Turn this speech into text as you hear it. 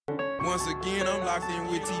Once again, I'm locked in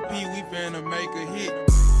with TP. We finna make a hit.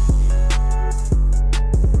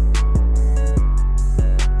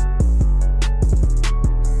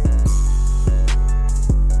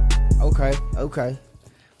 Okay.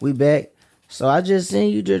 We back. So I just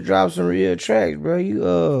seen you just drop some real tracks, bro.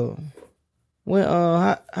 You when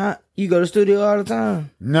how you go to the studio all the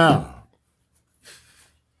time? No.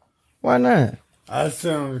 Why not? I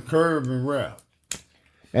sit on the curb and rap.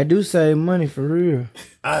 I do save money for real.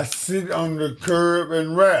 I sit on the curb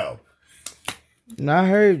and rap. No, I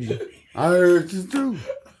heard you. I heard you too.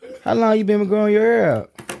 How long you been growing your hair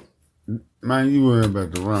out? Man, you worry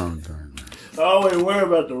about the wrong thing. Man. I always worry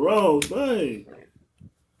about the wrong thing.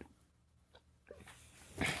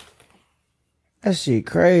 That shit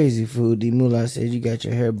crazy, fool. D Moolah said you got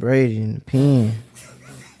your hair braided in the pen.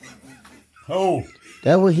 Oh.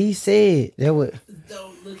 That what he said. That what.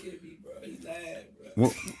 Don't look at me, bro. He's lying, bro.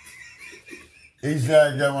 Well, he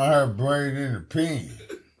said I got my hair braided in the pen.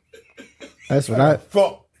 That's what How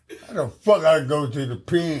the fuck I go to the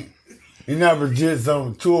pen? And never just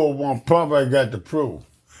on 201 pump I got the proof.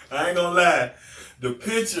 I ain't gonna lie. The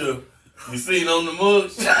picture you seen on the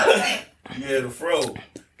mug, you had a fro.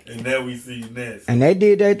 And now we see you next. And they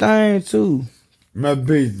did that thing too. My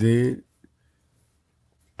bitch did.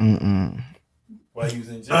 Why you was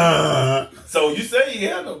in jail? So you say you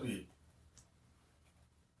had no bitch.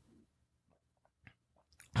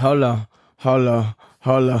 Hold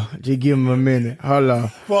on. Just give him a minute. Hold on.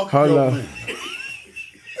 Fuck your man.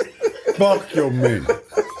 Fuck your man.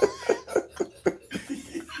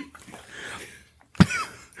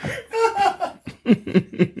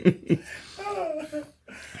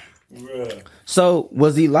 So,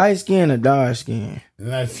 was he light skinned or dark skinned?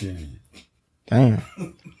 Light skinned. Damn.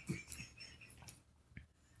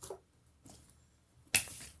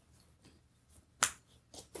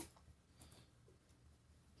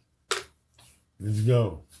 Let's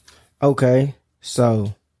go. Okay,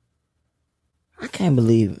 so I can't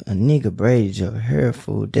believe a nigga braided your hair,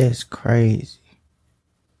 fool. That's crazy.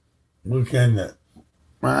 What kind of...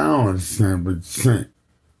 I don't understand what you're saying.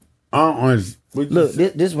 I don't understand. Look,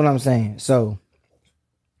 this is what I'm saying. So,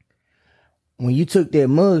 when you took that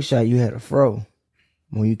mug shot, you had a fro.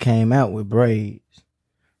 When you came out with braids,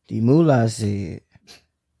 D Moolah said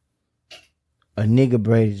a nigga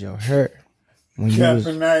braided your hair. When you was,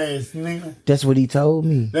 ass nigga. that's what he told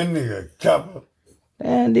me. That nigga capper.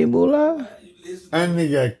 Damn, D Moolah. That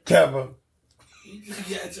nigga capper.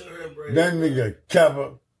 That nigga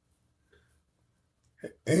capper.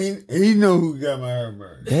 He know who got my hair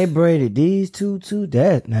braided. They braided these two too.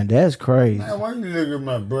 That's crazy. Man, why you look at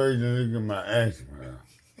my braids and look at my action, man?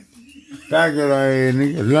 Faggot ass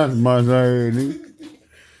nigga, lunchbox ass nigga,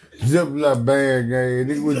 Ziploc bag ass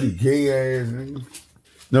nigga with the gay ass nigga.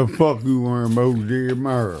 The fuck you wearing about there,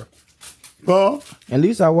 my hair? Fuck? At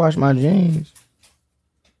least I washed my jeans.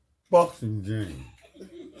 Fuck some jeans.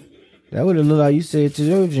 That would have looked like you said to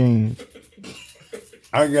your jeans.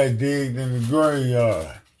 I got digged in the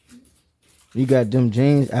graveyard. You got them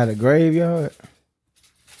jeans out of graveyard?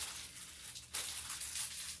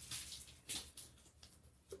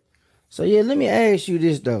 So yeah, let me ask you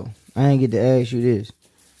this though. I ain't get to ask you this.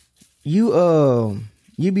 You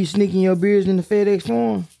be sneaking your beers in the FedEx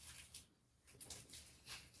form?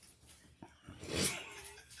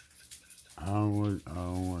 I don't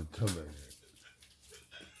want to talk about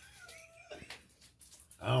that.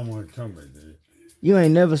 I don't want to talk about that. You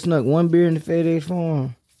ain't never snuck one beer in the FedEx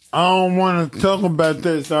form? I don't want to talk about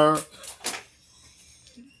that, sir.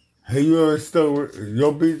 Have you ever stuck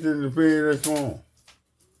your bitch in the FedEx form?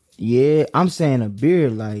 Yeah, I'm saying a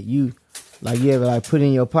beer like you ever like put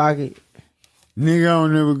in your pocket. Nigga, I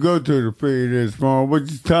don't ever go to the FedEx form. What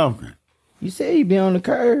you talking? You say you be on the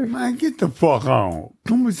curb. Man, get the fuck on.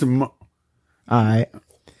 Come with some. All right,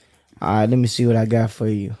 let me see what I got for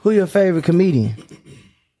you. Who your favorite comedian?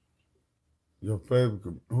 Your favorite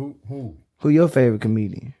who? Who your favorite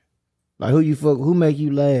comedian? Like who make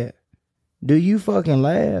you laugh? Do you fucking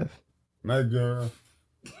laugh? My girl.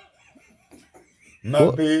 My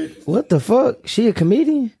bitch. What the fuck? She a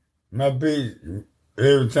comedian? My bitch.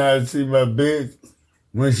 Every time I see my bitch,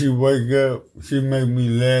 when she wake up, she make me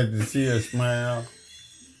laugh to see her smile.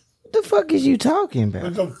 What the fuck is you talking about?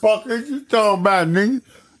 What the fuck is you talking about, nigga?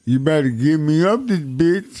 You better give me up this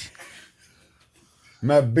bitch.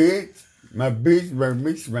 My bitch make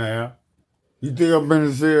me smile. You think I'm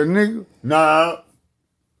gonna say a nigga? Nah.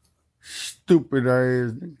 Stupid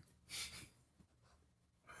ass nigga.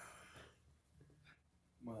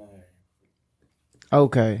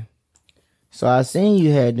 Okay. So I seen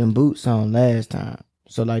you had them boots on last time.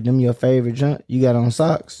 So like them your favorite junk? You got on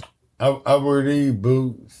socks? I wear these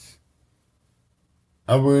boots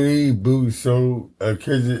I wear these boots so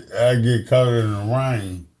cause I get caught in the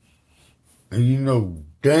rain. And you know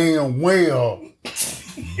damn well,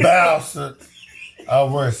 bastard, I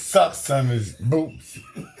wear socks on his boots.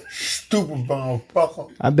 Stupid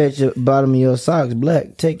motherfucker. I bet your bottom of your socks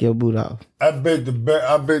black. Take your boot off. I bet the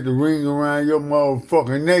ring around your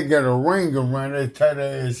motherfucking neck got a ring around that tight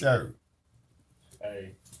ass shirt.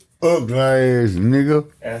 Hey, Ugly ass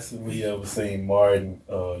nigga. ask if we ever seen Martin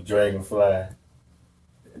Dragonfly.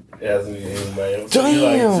 Ask me anybody ever seen you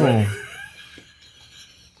like Damn.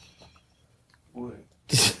 What?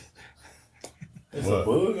 It's a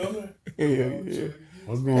bug on there? Yeah.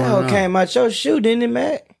 What's going That on? came out your shoe, didn't it,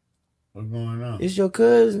 Mac? What's going on? It's your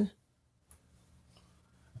cousin.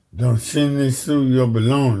 Don't send this suit, you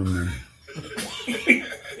belong to me.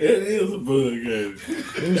 It is a bug.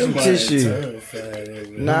 Give me some tissue.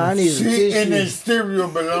 Nah, I need some Shit in tissue. the stereo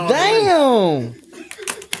belong to me. Damn.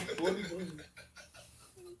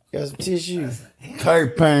 Got some tissue.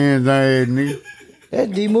 Tight pants ass nigga.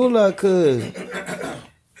 That D Moolah cousin.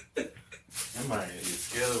 That might be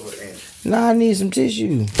scared of an ant. Nah, I need some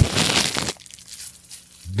tissue.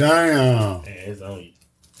 Damn. Yeah, it's on you.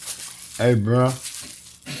 Hey, bro.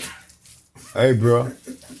 Hey, bro.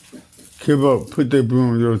 Keep up. Put that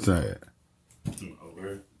broom on your side.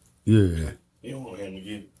 Okay. Yeah. You don't want him to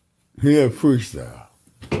get it. He a freestyle.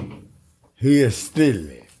 He a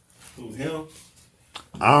stealing. Who's him?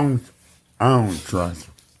 I don't trust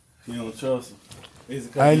him. You don't trust him. Is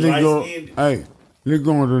it Hey, because let's he's go. light-skinned? Hey, let's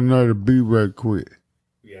go on to another beat right quick.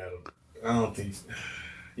 Yeah, I don't think so.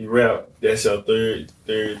 He rap. That's your third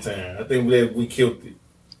time. I think we killed it.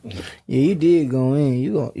 Yeah, you did go in.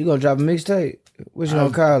 You gonna drop a mixtape? What you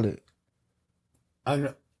gonna call it? I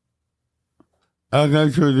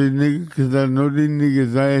got show this nigga because I know these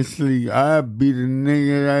niggas actually, I beat a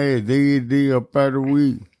nigga ass day up out the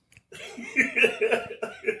week.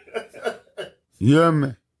 You hear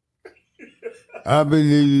me? I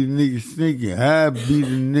believe these niggas sneaking. I beat a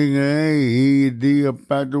nigga ass every day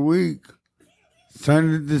up out the week.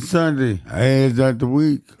 Sunday to Sunday, ass out the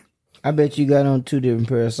week. I bet you got on 2 different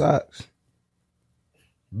pair of socks.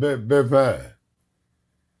 Bet 5.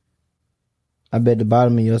 I bet the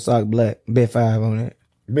bottom of your sock black. Bet 5 on it.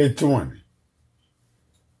 Bet 20.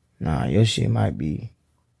 Nah, your shit might be.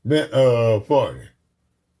 Bet 40.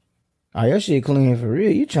 Oh, your shit clean for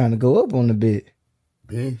real. You trying to go up on the bet.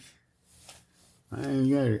 Bitch. I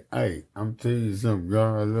ain't got it. Hey, I'm telling you something,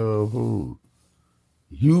 God, I love food.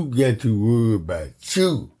 You got to worry about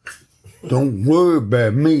you. Don't worry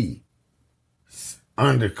about me.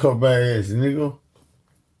 Undercover ass nigga.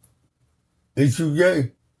 Is you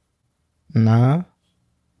gay? Nah,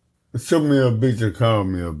 Show me a bitch or call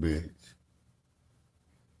me a bitch.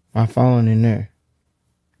 my phone in there.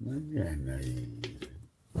 Yeah,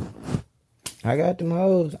 I got them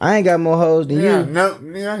hoes. I ain't got more hoes than I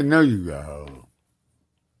you. know you got hoes.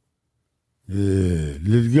 Yeah,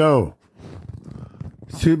 let's go.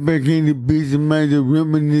 Sit back in the bitch and make the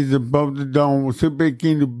reminisce about the dome. Sit back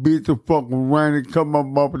in the bitch and fuck around and come up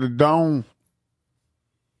off the dome.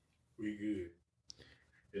 We good.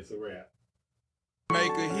 It's a wrap.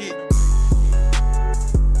 Make a hit.